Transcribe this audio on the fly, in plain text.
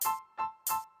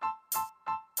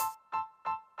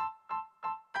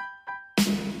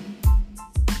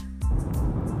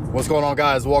What's going on,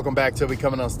 guys? Welcome back to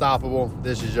Becoming Unstoppable.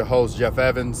 This is your host, Jeff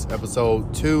Evans,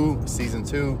 episode 2, season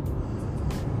 2.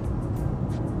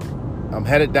 I'm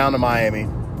headed down to Miami,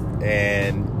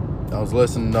 and I was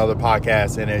listening to other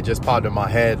podcasts, and it just popped in my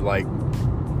head, like,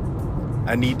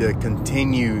 I need to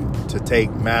continue to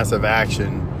take massive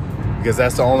action, because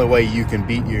that's the only way you can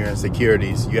beat your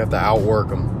insecurities. You have to outwork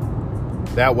them.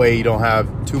 That way you don't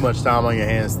have too much time on your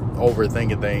hands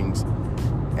overthinking things.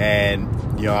 And,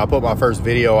 you know, I put my first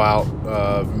video out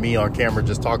of me on camera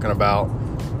just talking about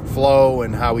flow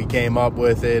and how we came up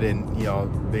with it, and, you know,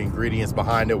 the ingredients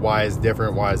behind it, why it's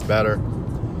different, why it's better.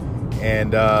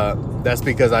 And that's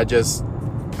because I just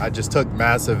took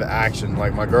massive action.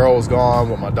 Like, my girl was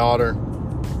gone with my daughter,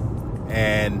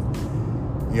 and,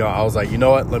 you know, I was like, you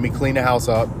know what, let me clean the house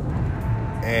up,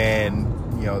 and,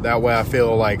 you know, that way I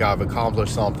feel like I've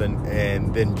accomplished something,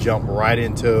 and then jump right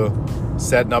into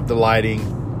setting up the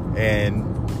lighting and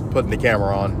putting the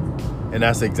camera on. And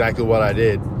that's exactly what I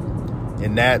did.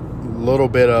 And that little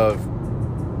bit of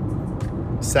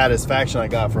satisfaction I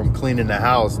got from cleaning the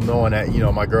house, knowing that, you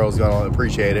know, my girl's gonna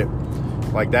appreciate it,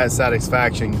 like, that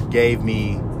satisfaction gave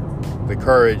me the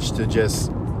courage to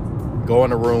just go in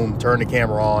the room, turn the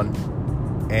camera on,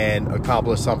 and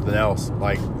accomplish something else.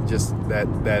 Like, just that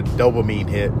dopamine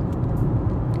hit.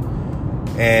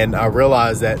 And I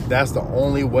realized that that's the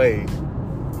only way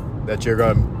that you're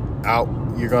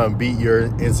gonna beat your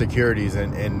insecurities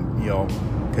and you know,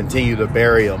 continue to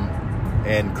bury them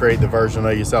and create the version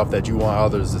of yourself that you want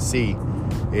others to see,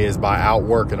 is by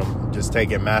outworking them, just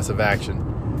taking massive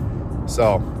action.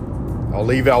 So I'll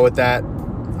leave y'all with that.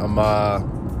 I'm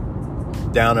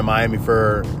down in Miami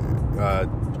for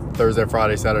Thursday,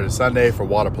 Friday, Saturday, Sunday for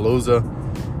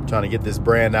Waterpalooza, trying to get this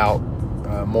brand out,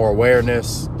 more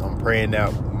awareness. I'm praying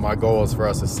that my goal is for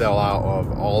us to sell out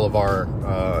of all of our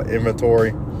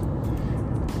inventory.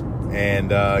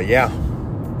 And yeah,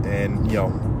 and, you know,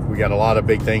 we got a lot of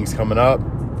big things coming up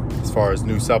as far as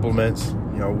new supplements.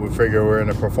 You know, we figure we're in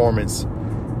a performance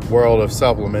world of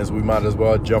supplements. We might as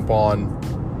well jump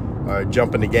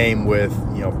in the game with,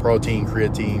 you know, protein,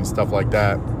 creatine, stuff like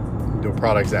that. Do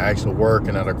products that actually work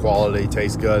and that are quality,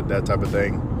 taste good, that type of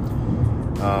thing.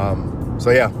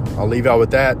 So yeah, I'll leave y'all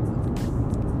with that.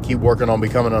 Keep working on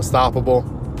becoming unstoppable.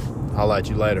 I'll at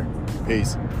you later.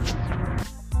 Peace.